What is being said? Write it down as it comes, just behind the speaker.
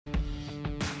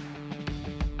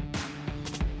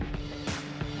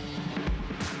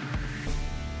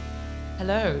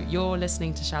Hello, you're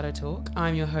listening to Shadow Talk.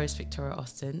 I'm your host, Victoria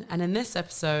Austin, and in this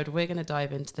episode, we're going to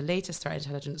dive into the latest threat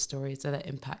intelligence stories that are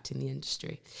impacting the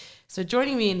industry. So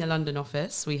joining me in the London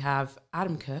office, we have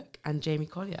Adam Cook and Jamie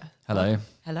Collier. Hello.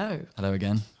 Hello. Hello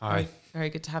again. Hi.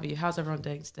 Very good to have you. How's everyone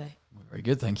doing today? Very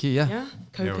good, thank you, yeah. Yeah?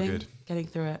 Coping? Yeah, we're good. Getting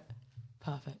through it?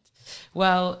 Perfect.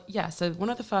 Well, yeah, so one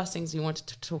of the first things we wanted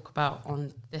to talk about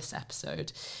on this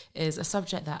episode is a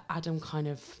subject that Adam kind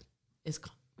of is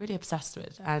really obsessed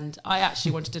with, and I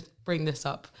actually wanted to bring this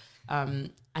up, and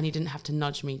he didn't have to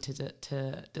nudge me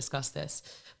to discuss this.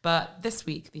 But this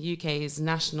week, the UK's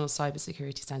National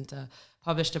Cybersecurity Centre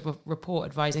published a report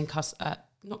advising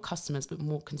not customers but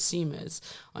more consumers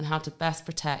on how to best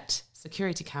protect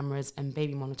security cameras and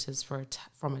baby monitors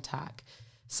from attack.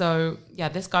 So yeah,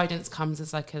 this guidance comes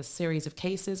as like a series of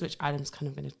cases, which Adam's kind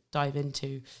of going to dive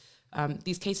into.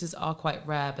 These cases are quite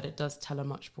rare, but it does tell a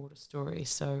much broader story.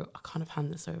 So I kind of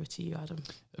hand this over to you, Adam.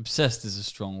 Obsessed is a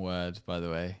strong word, by the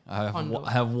way. I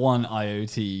have one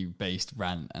IoT-based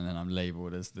rant, and then I'm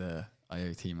labelled as the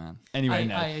IoT man. Anyway,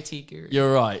 no. IoT guru.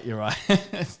 You're right.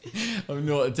 I'm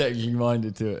not technically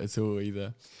minded to it at all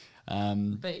either.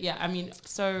 But yeah, I mean,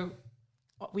 so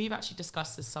we've actually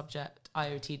discussed this subject,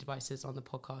 IoT devices, on the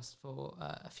podcast for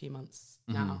a few months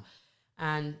now.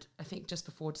 And I think just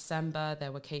before December,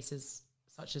 there were cases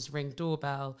such as Ring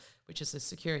Doorbell, which is a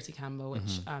security camera,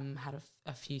 which had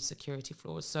a few security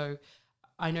flaws. So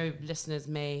I know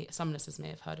some listeners may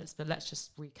have heard it, but let's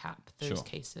just recap those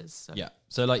cases. So. Yeah.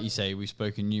 So like you say, we've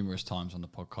spoken numerous times on the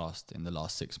podcast in the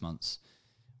last 6 months.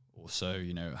 Also,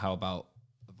 how about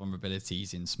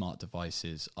vulnerabilities in smart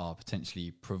devices are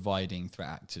potentially providing threat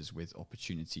actors with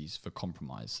opportunities for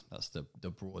compromise. That's the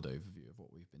broad overview of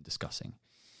what we've been discussing.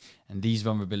 And these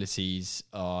vulnerabilities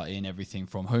are in everything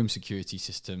from home security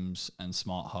systems and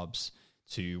smart hubs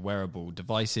to wearable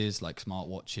devices like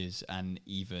smartwatches, and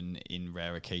even in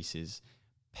rarer cases,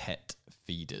 pet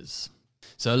feeders.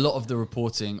 So a lot of the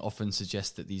reporting often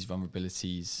suggests that these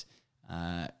vulnerabilities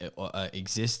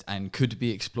exist and could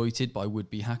be exploited by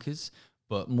would-be hackers,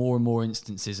 but more and more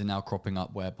instances are now cropping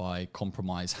up whereby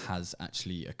compromise has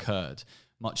actually occurred.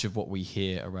 Much of what we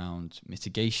hear around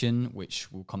mitigation,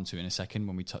 which we'll come to in a second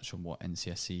when we touch on what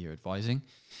NCSC are advising,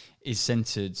 is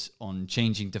centered on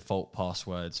changing default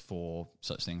passwords for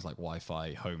such things like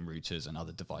Wi-Fi, home routers, and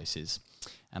other devices.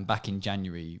 And back in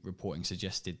January, reporting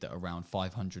suggested that around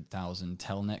 500,000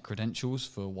 telnet credentials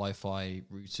for Wi-Fi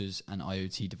routers and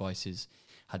IoT devices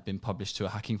had been published to a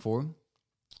hacking forum.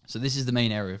 So this is the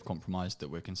main area of compromise that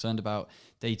we're concerned about,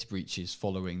 data breaches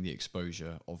following the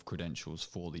exposure of credentials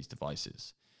for these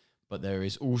devices. But there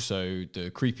is also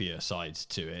the creepier side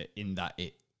to it, in that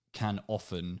it can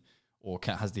often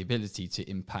has the ability to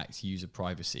impact user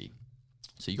privacy.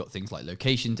 So you got things like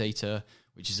location data,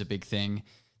 which is a big thing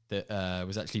that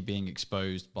was actually being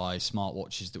exposed by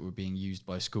smartwatches that were being used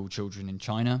by school children in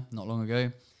China not long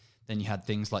ago. Then you had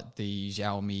things like the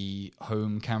Xiaomi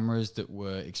home cameras that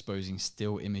were exposing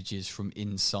still images from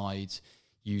inside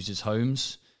users'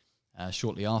 homes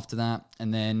shortly after that.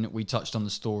 And then we touched on the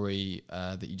story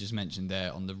that you just mentioned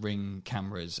there on the Ring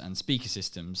cameras and speaker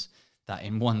systems, that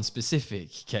in one specific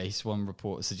case, one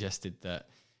report suggested that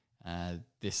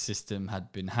this system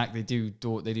had been hacked. They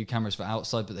do cameras for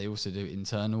outside, but they also do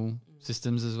internal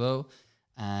systems as well.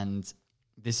 And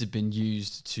this had been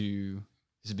used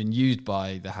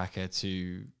by the hacker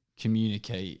to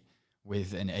communicate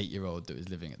with an 8-year-old that was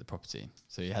living at the property.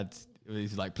 So he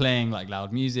was like playing like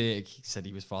loud music. He said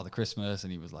he was Father Christmas,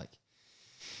 and he was like,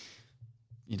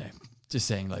 just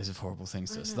saying loads of horrible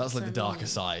things to us. So that's like the darker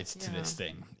side to this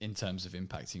thing in terms of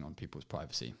impacting on people's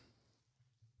privacy.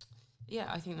 Yeah,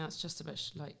 I think that's just a bit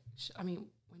when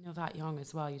you're that young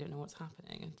as well, you don't know what's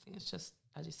happening. I think it's just,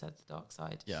 as you said, the dark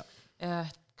side. Yeah.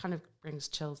 Kind of brings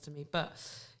chills to me. But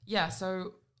yeah,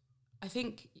 so I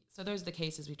think, those are the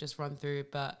cases we've just run through,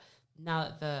 but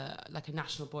now that a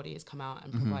national body has come out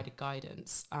and provided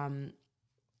guidance,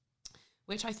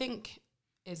 which I think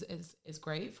is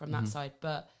great from that side,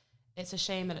 but it's a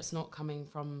shame that it's not coming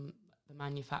from the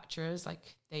manufacturers.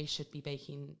 Like, they should be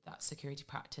baking that security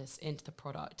practice into the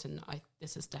product, and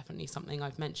this is definitely something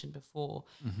I've mentioned before.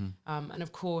 And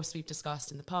of course, we've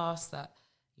discussed in the past that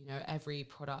every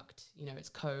product, it's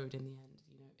code in the end.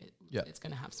 It's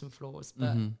going to have some flaws,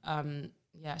 but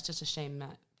it's just a shame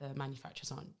that the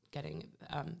manufacturers aren't getting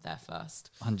there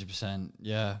first. 100%.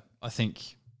 Yeah, I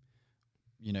think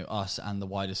us and the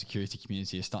wider security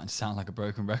community are starting to sound like a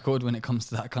broken record when it comes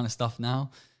to that kind of stuff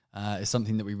now. It's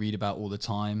something that we read about all the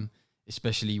time,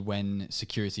 especially when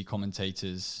security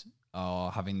commentators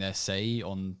are having their say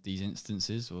on these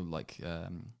instances, or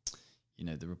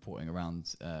the reporting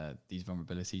around these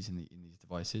vulnerabilities in these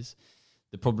devices.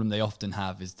 the problem they often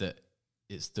have is that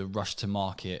it's the rush to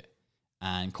market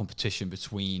and competition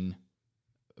between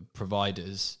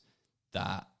providers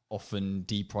that often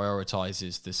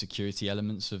deprioritizes the security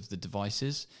elements of the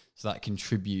devices. So that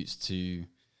contributes to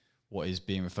what is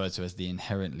being referred to as the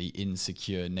inherently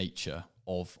insecure nature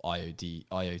of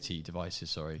IoT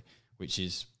devices, which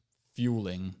is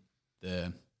fueling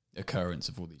the occurrence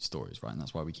of all these stories, right? And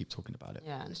that's why we keep talking about it.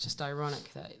 Yeah, and it's just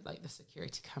ironic that like the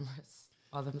security cameras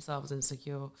are themselves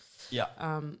insecure. Yeah.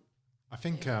 I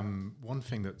think one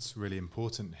thing that's really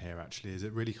important here actually is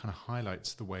it really kind of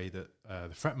highlights the way that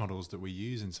the threat models that we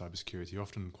use in cybersecurity are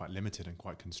often quite limited and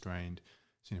quite constrained.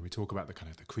 So, we talk about the kind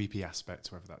of the creepy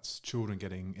aspects, whether that's children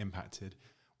getting impacted.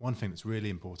 One thing that's really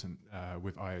important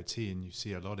with IoT, and you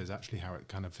see a lot, is actually how it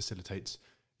kind of facilitates,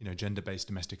 gender-based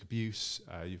domestic abuse.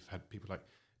 You've had people like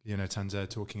Leonard Tanzer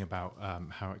talking about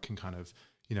how it can kind of,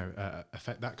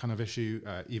 affect that kind of issue.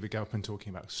 Eva Gelpin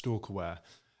talking about stalkerware.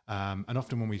 And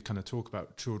often when we kind of talk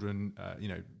about children,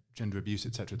 gender abuse,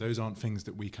 etc., those aren't things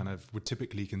that we kind of would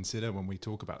typically consider when we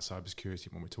talk about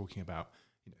cybersecurity, when we're talking about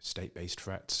state-based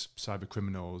threats, cyber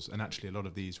criminals, and actually a lot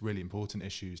of these really important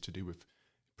issues to do with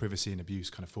privacy and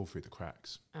abuse kind of fall through the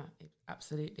cracks.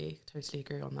 Absolutely, totally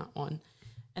agree on that one.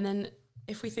 And then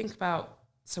if we think about,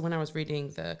 so when I was reading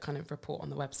the kind of report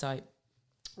on the website,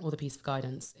 or the piece of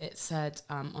guidance, it said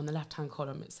on the left-hand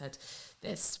column, it said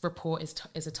this report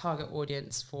is a target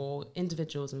audience for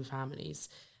individuals and families.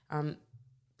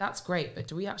 That's great, but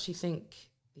do we actually think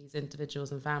these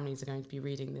individuals and families are going to be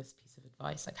reading this piece of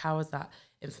advice? Like, how is that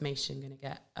information going to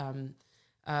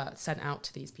get sent out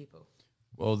to these people?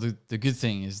 Well, the good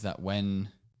thing is that when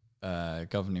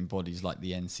governing bodies like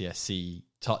the NCSC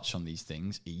touch on these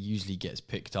things, it usually gets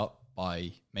picked up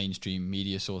by mainstream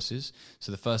media sources.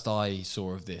 So the first I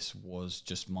saw of this was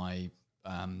just my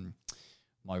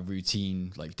my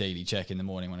routine, like daily check in the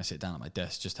morning when I sit down at my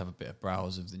desk, just have a bit of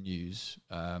browse of the news.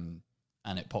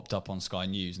 And it popped up on Sky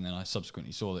News, and then I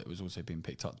subsequently saw that it was also being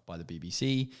picked up by the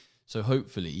BBC. So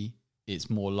hopefully it's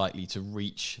more likely to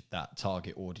reach that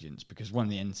target audience, because when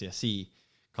the NCSC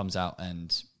comes out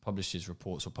and publishes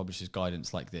reports or publishes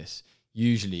guidance like this,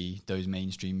 usually those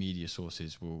mainstream media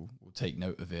sources will take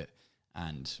note of it,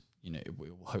 and it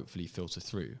will hopefully filter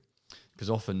through.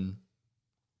 Because often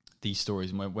these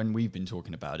stories, when we've been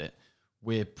talking about it,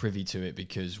 we're privy to it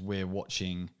because we're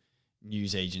watching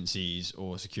news agencies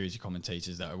or security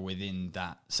commentators that are within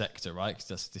that sector, right?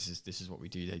 Because this is what we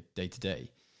do day to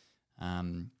day,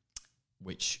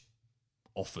 which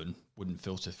often wouldn't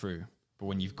filter through. But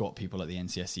when you've got people like the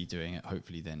NCSC doing it,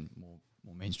 hopefully then more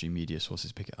mainstream media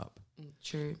sources pick it up.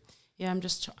 True. Yeah, I'm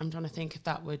trying to think if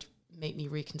that would make me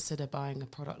reconsider buying a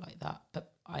product like that.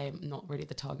 But I am not really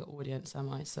the target audience, am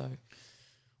I? So,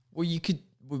 well, you could.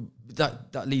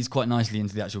 That leads quite nicely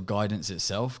into the actual guidance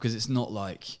itself, because it's not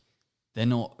like they're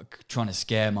not trying to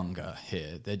scaremonger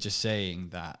here. They're just saying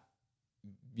that,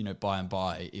 by and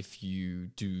by, if you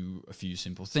do a few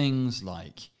simple things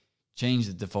like change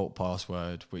the default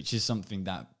password, which is something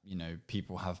that,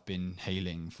 people have been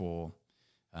hailing for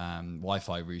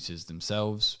Wi-Fi routers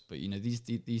themselves. But,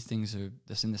 these things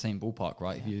that's in the same ballpark,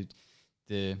 right? Yeah.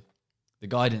 If the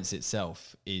guidance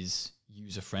itself is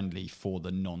user-friendly for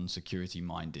the non-security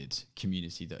minded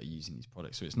community that are using these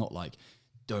products. So it's not like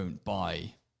don't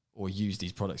buy or use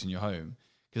these products in your home.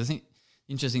 Because I think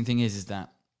the interesting thing is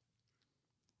that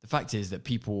the fact is that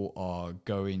people are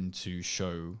going to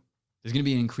show, there's going to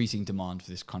be an increasing demand for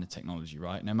this kind of technology,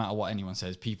 right? No matter what anyone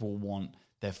says, people want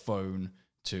their phone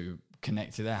to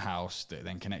connect to their house, that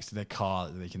then connects to their car,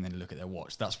 that they can then look at their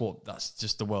watch. That's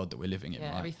just the world that we're living in,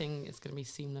 right? Everything is going to be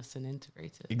seamless and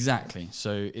integrated. Exactly.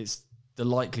 So the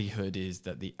likelihood is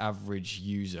that the average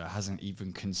user hasn't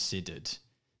even considered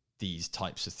these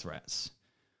types of threats.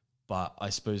 But I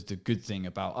suppose the good thing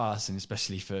about us, and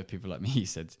especially for people like me, you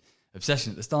said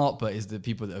obsession at the start, but is the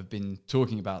people that have been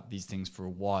talking about these things for a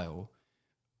while,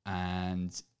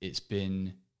 and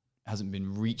hasn't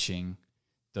been reaching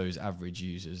those average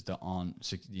users that aren't,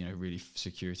 really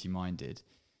security minded.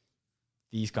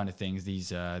 These kind of things,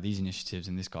 these initiatives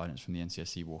and this guidance from the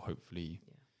NCSC will hopefully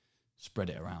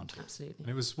spread it around. Absolutely. And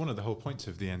it was one of the whole points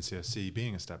of the NCSC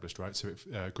being established, right? So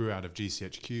it grew out of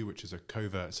GCHQ, which is a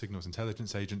covert signals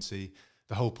intelligence agency.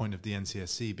 The whole point of the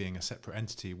NCSC being a separate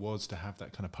entity was to have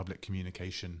that kind of public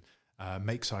communication,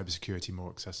 make cybersecurity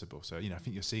more accessible. So, I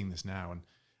think you're seeing this now, and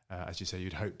as you say,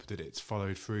 you'd hope that it's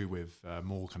followed through with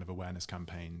more kind of awareness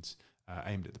campaigns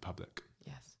aimed at the public.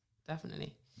 Yes,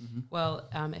 definitely. Mm-hmm. Well,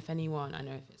 if anyone, I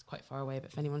know if it's quite far away,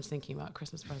 but if anyone's thinking about a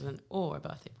Christmas present or a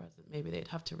birthday present, maybe they'd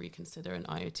have to reconsider an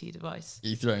IoT device.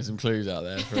 You're throwing some clues out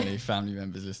there for any family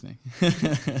members listening.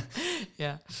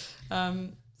 Yeah.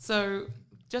 So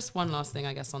just one last thing,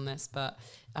 I guess, on this, but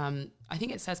I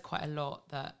think it says quite a lot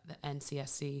that the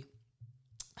NCSC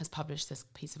has published this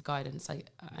piece of guidance.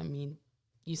 I mean,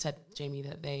 you said, Jamie,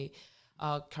 that they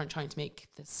are trying to make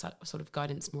this sort of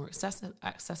guidance more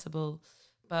accessible.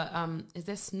 But is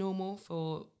this normal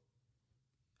for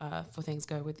things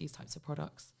go with these types of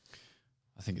products?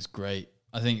 I think it's great.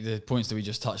 I think the points that we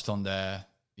just touched on there,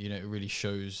 it really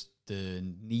shows the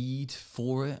need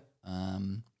for it.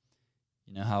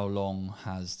 How long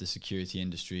has the security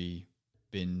industry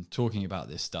been talking about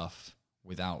this stuff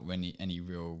without any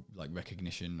real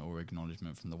recognition or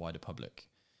acknowledgement from the wider public?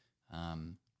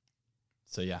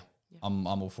 So yeah, I'm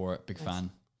all for it. Big fan.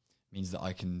 Means that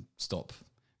I can stop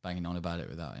banging on about it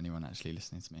without anyone actually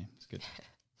listening to me. It's good.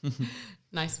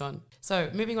 Nice one. So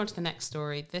moving on to the next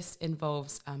story. This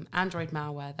involves Android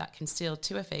malware that can steal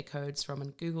 2FA codes from a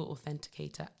Google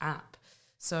Authenticator app.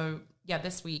 So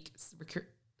this week,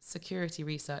 security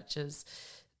researchers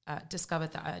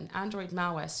discovered that an Android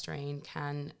malware strain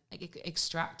can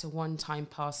extract a one-time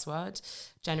password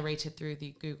generated through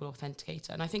the Google Authenticator.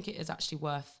 And I think it is actually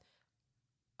worth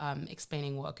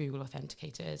explaining what a Google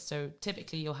Authenticator is. So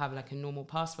typically you'll have a normal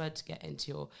password to get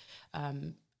into your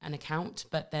an account,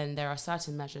 but then there are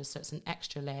certain measures, so it's an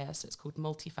extra layer, so it's called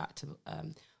multi-factor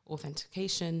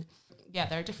authentication. There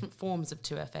are different forms of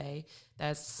 2FA.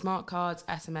 There's smart cards,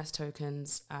 SMS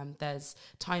tokens, there's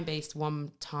time-based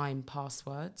one-time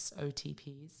passwords,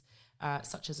 OTPs,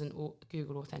 such as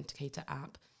Google Authenticator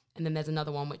app. And then there's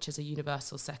another one, which is a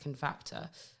universal second factor.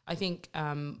 I think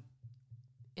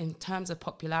in terms of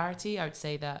popularity, I would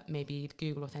say that maybe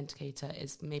Google Authenticator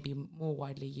is maybe more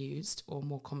widely used or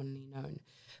more commonly known.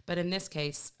 But in this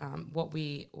case, what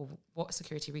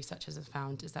security researchers have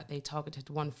found is that they targeted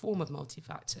one form of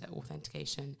multi-factor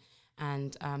authentication,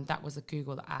 and that was a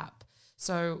Google app.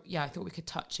 So I thought we could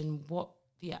touch on what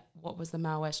was the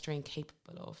malware strain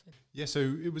capable of? Yeah,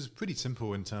 so it was pretty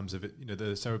simple in terms of it.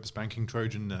 The Cerberus banking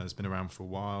Trojan has been around for a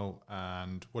while,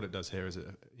 and what it does here is it,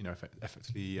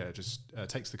 effectively just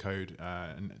takes the code,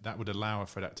 and that would allow a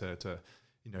threat actor to,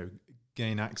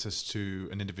 gain access to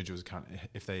an individual's account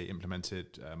if they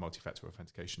implemented multi-factor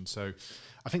authentication. So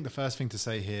I think the first thing to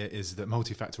say here is that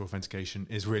multi-factor authentication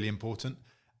is really important,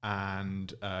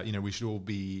 and we should all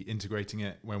be integrating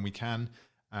it when we can.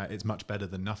 It's much better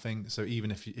than nothing. So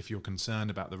even if you're concerned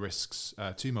about the risks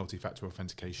to multi-factor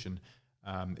authentication,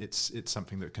 it's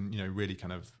something that can really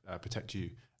kind of protect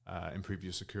you, improve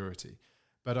your security.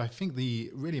 But I think the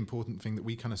really important thing that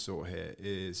we kind of saw here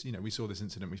is, we saw this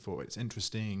incident, we thought it's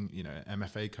interesting,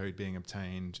 MFA code being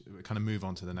obtained, we kind of move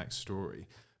on to the next story.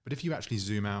 But if you actually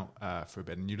zoom out for a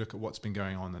bit and you look at what's been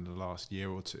going on in the last year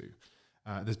or two,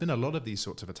 there's been a lot of these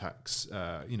sorts of attacks,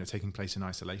 taking place in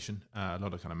isolation. A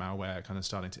lot of kind of malware kind of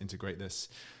starting to integrate this.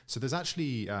 So there's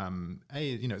actually,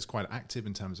 it's quite active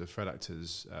in terms of threat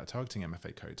actors targeting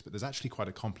MFA codes, but there's actually quite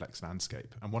a complex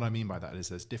landscape. And what I mean by that is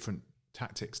there's different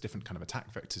tactics, different kind of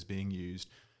attack vectors being used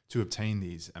to obtain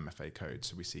these MFA codes.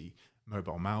 So we see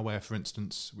mobile malware, for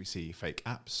instance. We see fake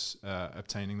apps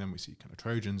obtaining them. We see kind of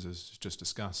Trojans, as just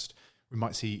discussed. We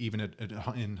might see even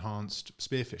enhanced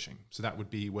spear phishing. So that would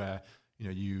be where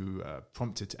you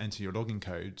prompted to enter your login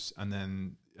codes, and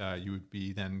then you would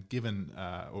be then given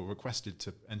or requested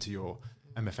to enter your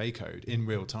MFA code in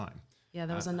real time. Yeah,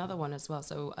 there was another one as well.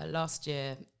 So last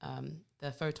year,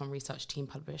 the Photon research team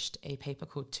published a paper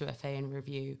called 2FA in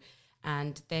Review,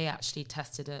 and they actually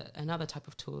tested another type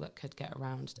of tool that could get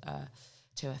around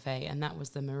 2FA, and that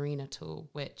was the Marina tool,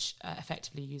 which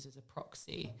effectively uses a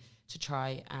proxy to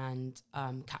try and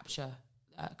capture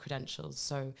credentials.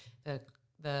 So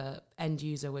the end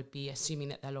user would be assuming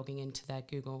that they're logging into their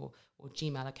Google or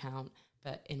Gmail account,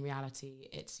 but in reality,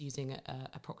 it's using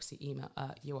a proxy email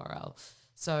URL.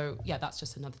 So that's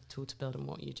just another tool to build on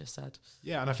what you just said.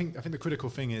 Yeah, and I think the critical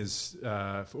thing is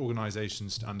for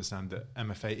organisations to understand that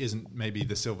MFA isn't maybe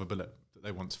the silver bullet that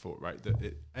they once thought, right?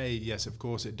 That yes, of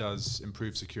course, it does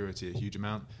improve security a huge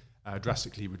amount,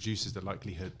 drastically reduces the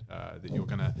likelihood that you're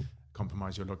going to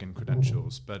compromise your login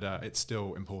credentials, but it's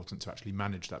still important to actually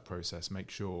manage that process, make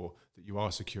sure that you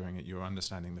are securing it, you're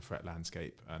understanding the threat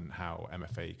landscape and how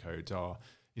MFA codes are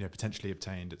potentially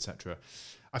obtained, etc.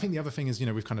 I think the other thing is,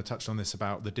 we've kind of touched on this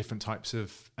about the different types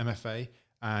of MFA,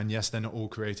 and yes, they're not all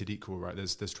created equal, right?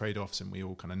 There's trade-offs, and we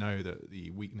all kind of know that the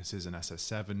weaknesses in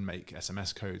SS7 make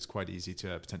SMS codes quite easy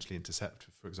to potentially intercept,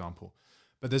 for example.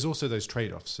 But there's also those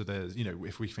trade-offs. So there's,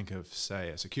 if we think of, say,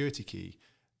 a security key,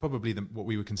 probably what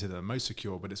we would consider the most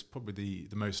secure, but it's probably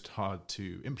the most hard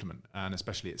to implement, and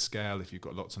especially at scale, if you've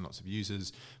got lots and lots of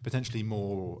users, potentially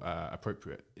more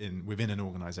appropriate within an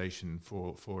organization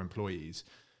for employees.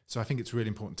 So I think it's really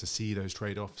important to see those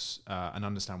trade-offs and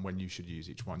understand when you should use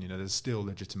each one. There's still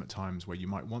legitimate times where you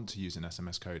might want to use an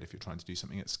SMS code if you're trying to do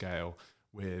something at scale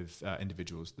with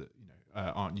individuals that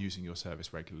aren't using your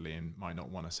service regularly and might not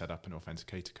want to set up an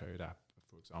authenticator code app,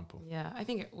 for example. Yeah, I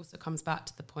think it also comes back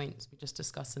to the points we just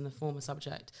discussed in the former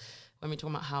subject when we talk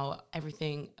about how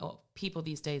people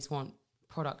these days want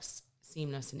products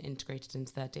seamless and integrated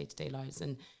into their day-to-day lives,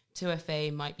 and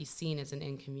 2FA might be seen as an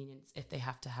inconvenience if they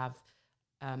have to have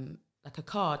like a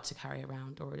card to carry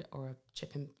around or a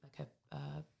chip in, like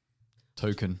a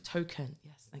token.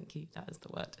 Yes, thank you. That is the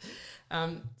word.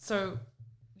 So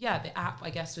yeah, the app,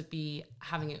 I guess, would be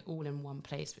having it all in one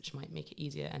place, which might make it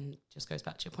easier. And just goes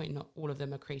back to your point, not all of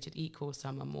them are created equal.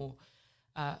 Some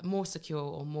are more secure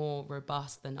or more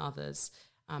robust than others.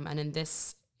 And in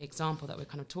this example that we're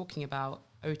kind of talking about,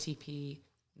 OTP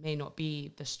may not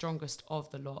be the strongest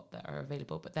of the lot that are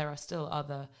available, but there are still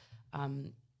other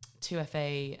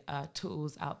 2FA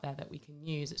tools out there that we can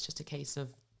use. It's just a case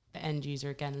of the end user,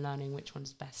 again, learning which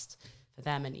one's best for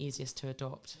them and easiest to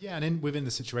adopt. Yeah, and within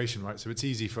the situation, right? So it's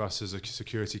easy for us as a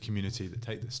security community that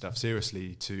take this stuff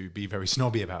seriously to be very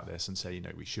snobby about this and say,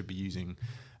 we should be using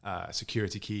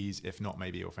security keys, if not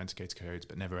maybe authenticator codes,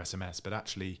 but never SMS. But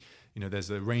actually, there's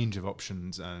a range of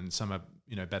options, and some are,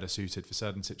 better suited for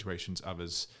certain situations,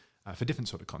 others for different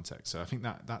sort of contexts. So I think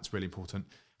that's really important.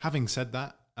 Having said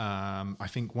that, I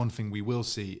think one thing we will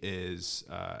see is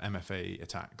MFA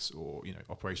attacks or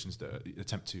operations that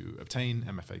attempt to obtain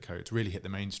MFA codes really hit the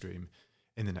mainstream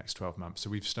in the next 12 months. So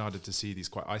we've started to see these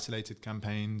quite isolated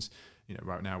campaigns.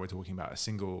 Right now we're talking about a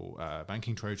single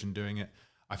banking Trojan doing it.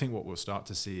 I think what we'll start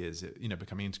to see is it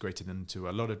becoming integrated into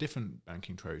a lot of different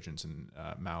banking Trojans and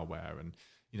malware. And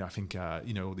I think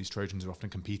all these Trojans are often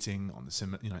competing on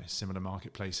the similar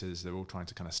marketplaces. They're all trying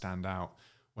to kind of stand out.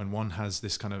 When one has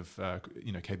this kind of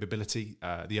capability,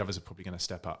 the others are probably going to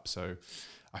step up. So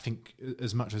I think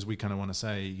as much as we kind of want to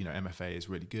say, MFA is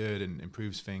really good and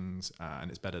improves things and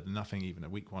it's better than nothing, even a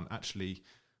weak one, actually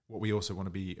what we also want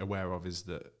to be aware of is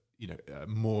that,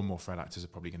 more and more threat actors are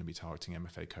probably going to be targeting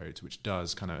MFA codes, which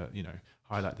does kind of,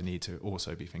 highlight the need to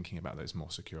also be thinking about those more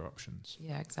secure options.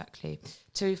 Yeah, exactly.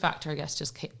 Two-factor, I guess,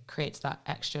 just creates that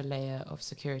extra layer of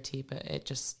security, but it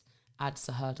just adds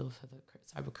the hurdle for the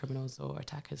cyber criminals or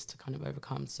attackers to kind of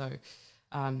overcome. So,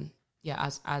 as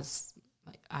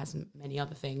many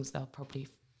other things, they'll probably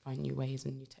find new ways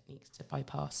and new techniques to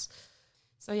bypass.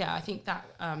 So, yeah, I think that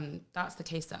that's the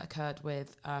case that occurred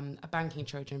with a banking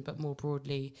Trojan, but more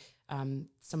broadly,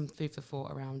 some food for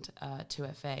thought around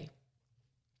 2FA.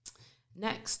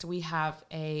 Next, we have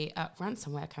a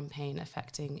ransomware campaign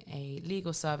affecting a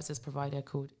legal services provider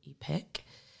called Epiq.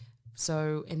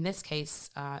 So in this case,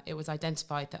 it was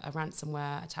identified that a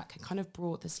ransomware attack had kind of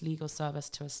brought this legal service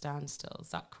to a standstill. Is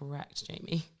that correct,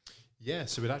 Jamie? Yeah,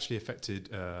 so it actually affected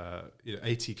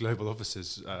 80 global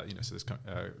offices. So this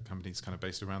companies kind of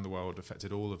based around the world,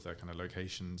 affected all of their kind of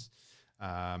locations.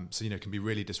 So it can be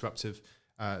really disruptive.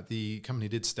 The company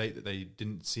did state that they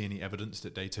didn't see any evidence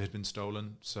that data had been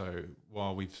stolen. So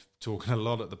while we've talked a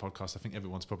lot at the podcast, I think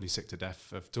everyone's probably sick to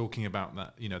death of talking about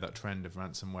that. That trend of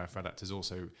ransomware threat actors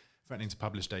also threatening to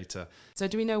publish data. So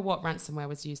do we know what ransomware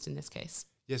was used in this case?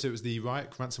 Yeah, so it was the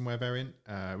Riot ransomware variant.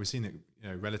 We've seen it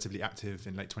relatively active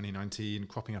in late 2019,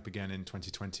 cropping up again in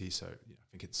 2020. So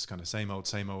I think it's kind of same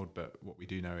old, but what we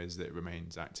do know is that it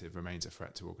remains active, remains a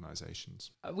threat to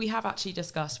organizations. We have actually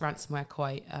discussed ransomware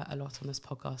quite a lot on this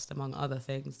podcast, among other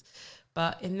things.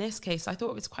 But in this case, I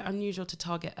thought it was quite unusual to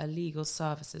target a legal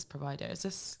services provider. Is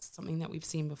this something that we've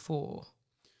seen before?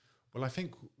 Well, I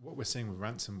think what we're seeing with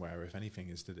ransomware, if anything,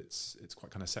 is that it's quite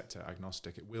kind of sector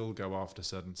agnostic. It will go after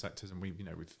certain sectors, and we've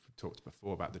talked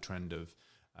before about the trend of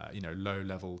low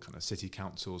level kind of city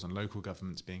councils and local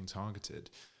governments being targeted.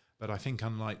 But I think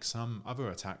unlike some other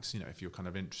attacks, if you're kind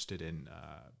of interested in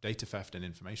data theft and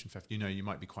information theft, you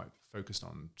might be quite focused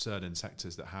on certain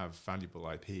sectors that have valuable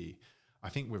IP. I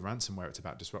think with ransomware, it's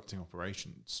about disrupting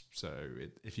operations. So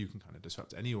if you can kind of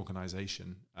disrupt any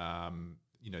organization,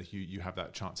 you have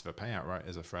that chance of a payout, right,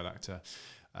 as a threat actor.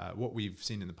 What we've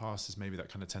seen in the past is maybe that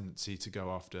kind of tendency to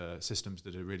go after systems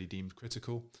that are really deemed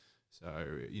critical. So,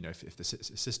 if the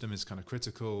system is kind of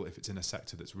critical, if it's in a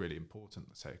sector that's really important,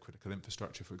 let's say critical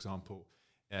infrastructure, for example,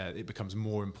 it becomes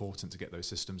more important to get those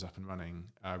systems up and running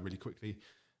really quickly.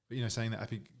 But, saying that, I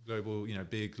think global,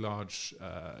 big, large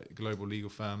global legal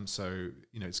firms, so,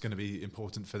 it's going to be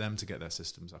important for them to get their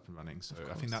systems up and running. So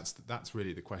I think that's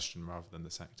really the question rather than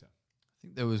the sector. I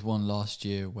think there was one last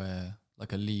year where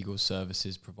like a legal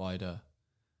services provider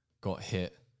got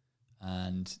hit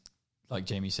and like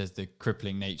Jamie says, the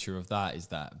crippling nature of that is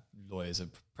that lawyers are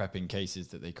prepping cases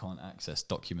that they can't access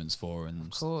documents for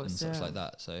and such like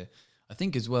that. So I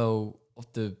think as well, of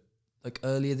the like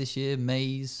earlier this year,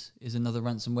 Maze is another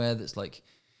ransomware that's like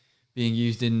being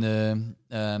used in the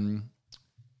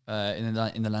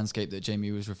landscape that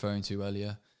Jamie was referring to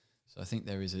earlier. So I think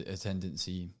there is a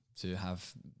tendency to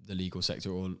have the legal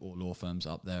sector or law firms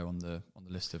up there on the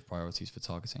list of priorities for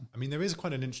targeting. I mean, there is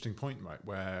quite an interesting point, right,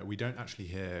 where we don't actually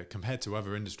hear, compared to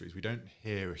other industries, we don't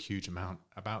hear a huge amount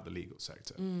about the legal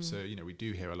sector. So, you know, we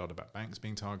do hear a lot about banks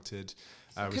being targeted.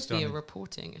 So it could be a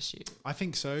reporting issue. I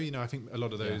think so. You know, I think a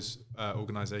lot of those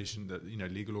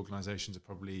legal organizations are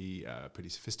probably pretty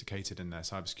sophisticated in their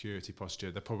cybersecurity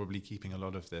posture. They're probably keeping a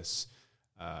lot of this,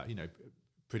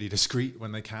 pretty discreet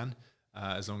when they can.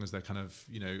 As long as they're kind of,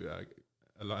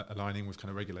 aligning with kind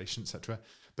of regulation, etc.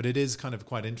 But it is kind of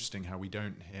quite interesting how we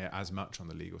don't hear as much on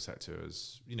the legal sector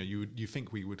as, you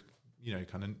think we would,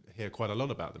 kind of hear quite a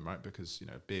lot about them, right? Because,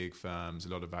 big firms, a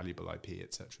lot of valuable IP,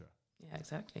 etc. Yeah,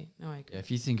 exactly. No, I agree. Yeah, if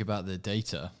you think about the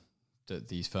data that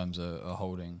these firms are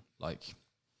holding, like,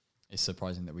 it's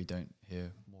surprising that we don't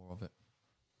hear more of it.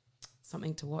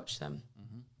 Something to watch them.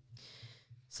 Mm-hmm.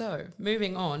 So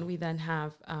moving on, we then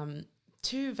have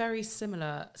two very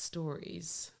similar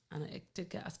stories, and it did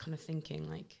get us kind of thinking,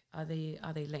 like, are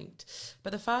they linked?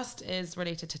 But the first is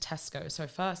related to Tesco. So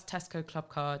first, Tesco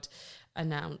Clubcard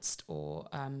announced or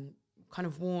kind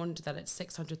of warned that its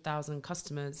 600,000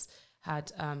 customers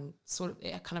had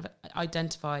it kind of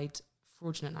identified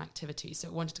fraudulent activity. So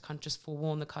it wanted to kind of just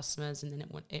forewarn the customers, and then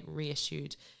it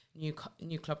reissued new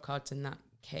club cards in that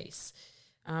case.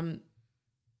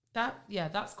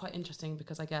 That's quite interesting,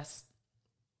 because I guess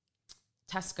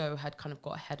Tesco had kind of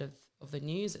got ahead of the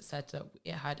news. It said that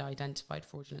it had identified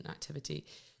fraudulent activity.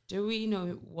 Do we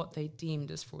know what they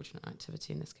deemed as fraudulent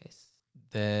activity in this case?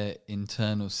 Their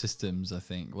internal systems, I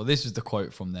think. Well, this was the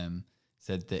quote from them,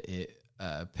 said that it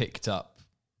picked up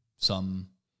some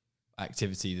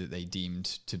activity that they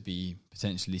deemed to be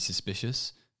potentially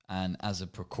suspicious, and as a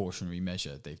precautionary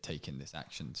measure, they've taken this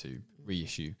action to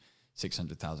reissue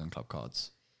 600,000 club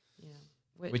cards. Yeah.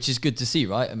 Which is good to see,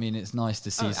 right? I mean, it's nice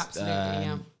to see, a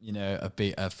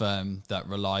firm that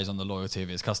relies on the loyalty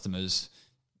of its customers,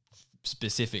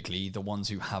 specifically the ones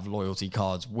who have loyalty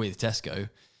cards with Tesco,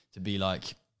 to be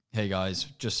like, hey guys,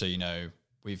 just so you know,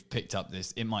 we've picked up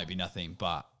this. It might be nothing,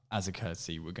 but as a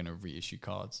courtesy, we're going to reissue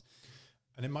cards.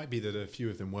 And it might be that a few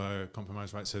of them were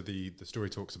compromised, right? So the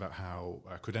story talks about how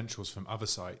credentials from other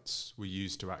sites were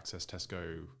used to access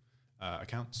Tesco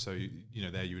accounts. So,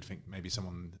 there you would think maybe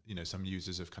someone, some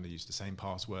users have kind of used the same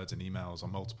passwords and emails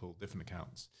on multiple different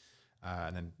accounts,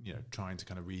 and then, trying to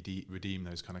kind of redeem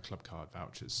those kind of club card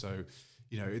vouchers. So,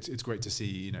 it's great to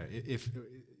see, if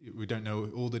we don't know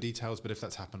all the details, but if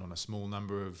that's happened on a small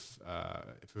number of,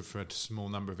 for a small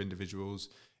number of individuals,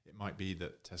 it might be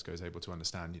that Tesco is able to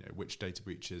understand, which data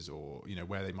breaches or,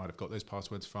 where they might have got those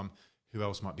passwords from, who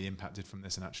else might be impacted from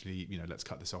this, and actually, let's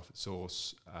cut this off at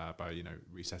source by,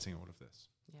 resetting all of this.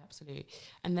 Yeah, absolutely.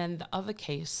 And then the other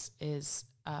case is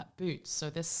Boots. So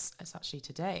this is actually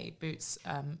today. Boots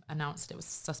announced it was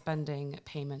suspending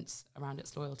payments around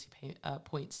its loyalty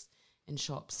points in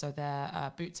shops. So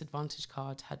their Boots Advantage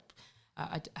card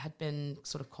had been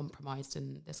sort of compromised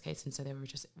in this case, and so they were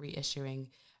just reissuing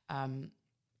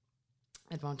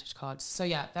Advantage cards. So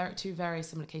yeah, there are two very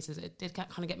similar cases. It did kind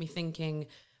of get me thinking,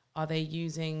 are they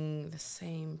using the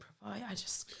same provider?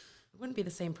 It wouldn't be the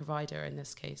same provider in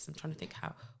this case. I'm trying to think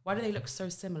why do they look so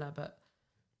similar? But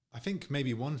I think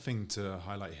maybe one thing to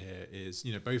highlight here is,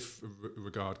 both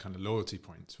regard kind of loyalty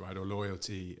points, right, or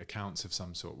loyalty accounts of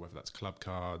some sort, whether that's club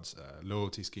cards,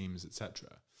 loyalty schemes, etc.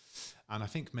 And I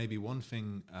think maybe one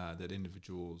thing that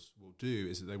individuals will do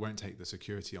is that they won't take the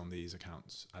security on these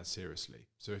accounts as seriously.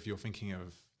 So if you're thinking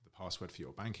of the password for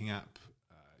your banking app,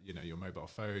 your mobile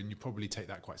phone, you probably take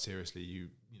that quite seriously. You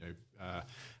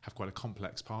have quite a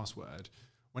complex password.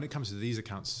 When it comes to these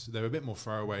accounts, they're a bit more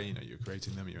throwaway. You're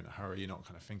creating them, you're in a hurry, you're not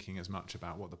kind of thinking as much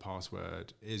about what the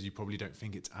password is. You probably don't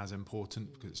think it's as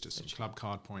important because it's just some club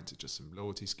card points, it's just some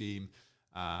loyalty scheme.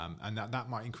 And that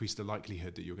might increase the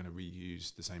likelihood that you're going to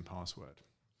reuse the same password.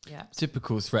 Yeah.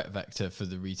 Typical threat vector for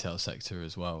the retail sector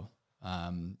as well.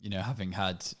 Having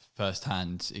had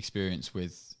first-hand experience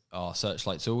with our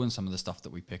Searchlight tool and some of the stuff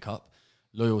that we pick up,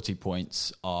 loyalty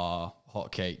points are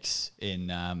hotcakes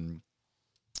in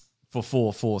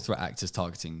for threat actors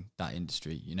targeting that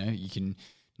industry. You can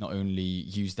not only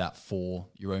use that for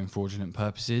your own fraudulent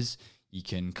purposes, you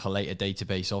can collate a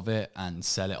database of it and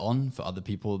sell it on for other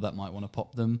people that might want to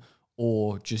pop them,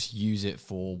 or just use it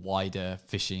for wider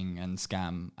phishing and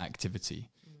scam activity.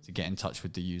 to get in touch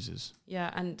with the users.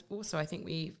 Yeah, and also I think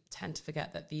we tend to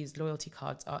forget that these loyalty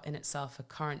cards are in itself a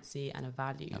currency and a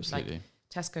value. Absolutely. Like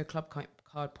Tesco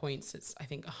Clubcard points, it's I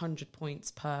think 100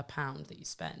 points per pound that you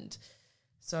spend.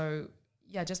 So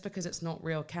yeah, just because it's not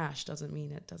real cash doesn't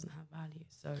mean it doesn't have value.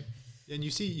 So. And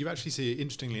you actually see,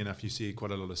 interestingly enough, you see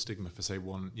quite a lot of stigma for, say,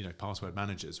 password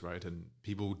managers, right? And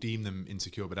people deem them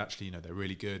insecure, but actually, they're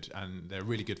really good, and they're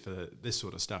really good for this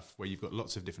sort of stuff where you've got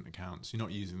lots of different accounts. You're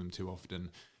not using them too often.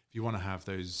 If you want to have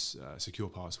those secure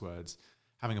passwords,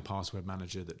 having a password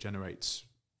manager that generates,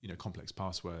 complex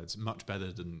passwords, much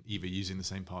better than either using the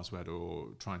same password or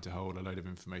trying to hold a load of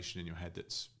information in your head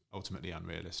that's ultimately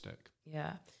unrealistic.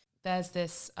 Yeah. There's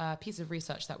this piece of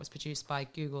research that was produced by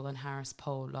Google and Harris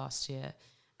Poll last year.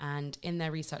 And in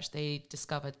their research, they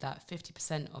discovered that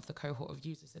 50% of the cohort of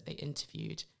users that they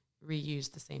interviewed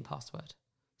reused the same password.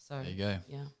 So there you go.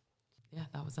 Yeah,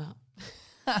 that was that.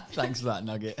 Thanks for that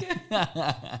nugget.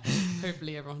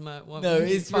 Hopefully everyone won't. No,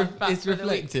 it's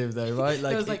reflective though, right?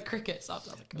 Like, it was like crickets.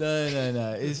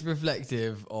 No. It's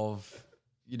reflective of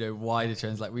wider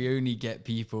trends. Like, we only get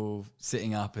people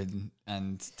sitting up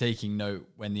and taking note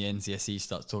when the NCSE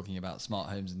starts talking about smart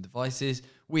homes and devices.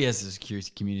 We as a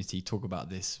security community talk about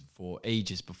this for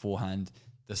ages beforehand.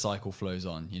 The cycle flows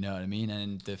on, you know what I mean?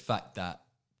 And the fact that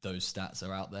those stats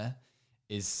are out there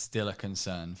is still a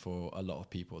concern for a lot of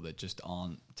people that just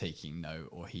aren't taking note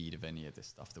or heed of any of this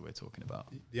stuff that we're talking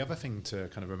about. The other thing to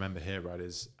kind of remember here, right,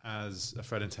 is as a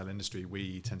threat intel industry,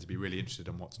 we tend to be really interested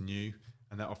in what's new.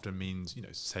 And that often means,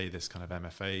 say this kind of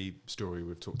MFA story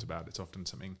we've talked about, it's often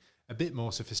something a bit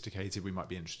more sophisticated. We might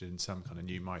be interested in some kind of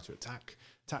new MITRE attack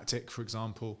tactic, for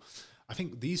example. I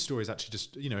think these stories actually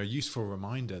just, a useful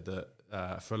reminder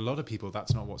that for a lot of people,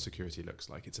 that's not what security looks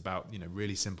like. It's about,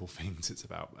 really simple things. It's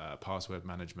about password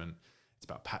management. It's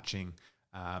about patching.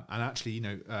 And actually,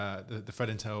 the threat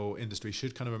intel industry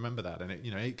should kind of remember that. And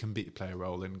it can play a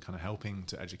role in kind of helping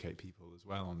to educate people as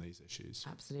well on these issues.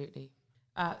 Absolutely.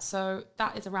 So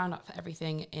that is a roundup for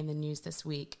everything in the news this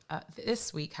week.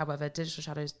 This week, however, Digital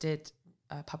Shadows did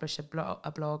publish a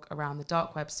blog around the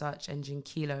dark web search engine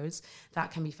Kilos.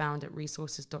 That can be found at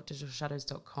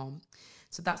resources.digitalshadows.com.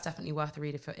 So that's definitely worth a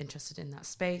read if you're interested in that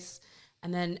space.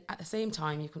 And then at the same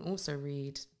time, you can also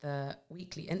read the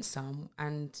weekly InSum.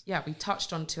 And yeah, we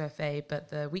touched on 2FA, but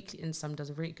the weekly InSum does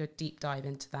a really good deep dive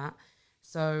into that.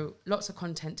 So lots of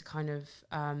content to kind of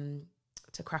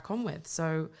to crack on with.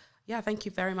 So yeah, thank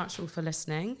you very much all for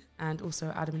listening. And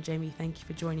also Adam and Jamie, thank you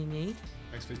for joining me.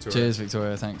 Thanks, Victoria. Cheers,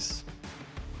 Victoria. Thanks.